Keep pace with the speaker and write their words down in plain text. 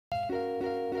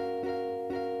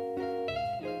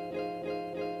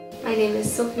My name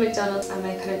is Sophie McDonald and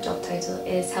my current job title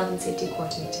is Health and Safety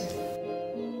Coordinator.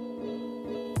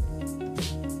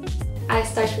 I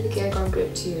started with the Cairngorm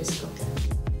group 2 years ago.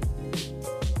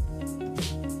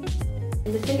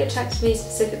 And the thing that attracted me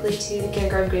specifically to the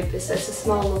Cairngorm group is that it's a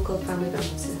small local family-run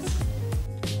business.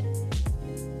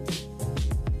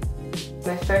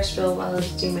 My first role while I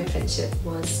was doing my apprenticeship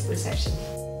was reception.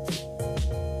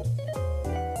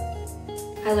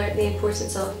 I learnt the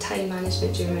importance of time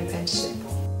management during my apprenticeship.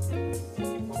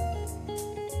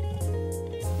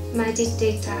 My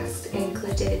day-to-day tasks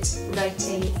included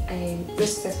writing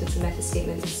risk assessments and method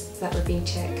statements that were being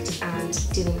checked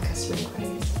and dealing with customer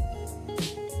inquiries.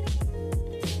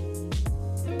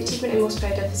 The achievement I'm most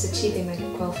proud of is achieving my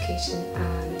qualification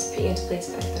and putting into place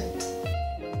what I've learnt.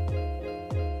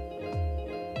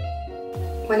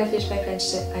 When I finished my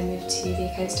apprenticeship, I moved to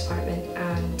the accounts department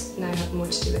and now have more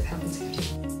to do with health and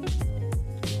safety.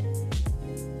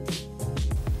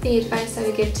 The advice I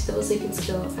would give to those leaving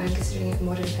school and considering a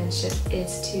modern apprenticeship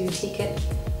is to take it,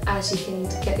 as you can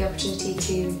get the opportunity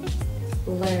to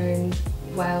learn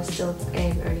while still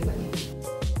earning money.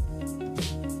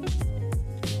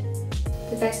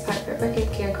 The best part about working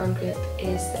at Cairngorm Group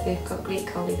is that we've got great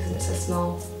colleagues and it's a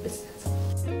small business.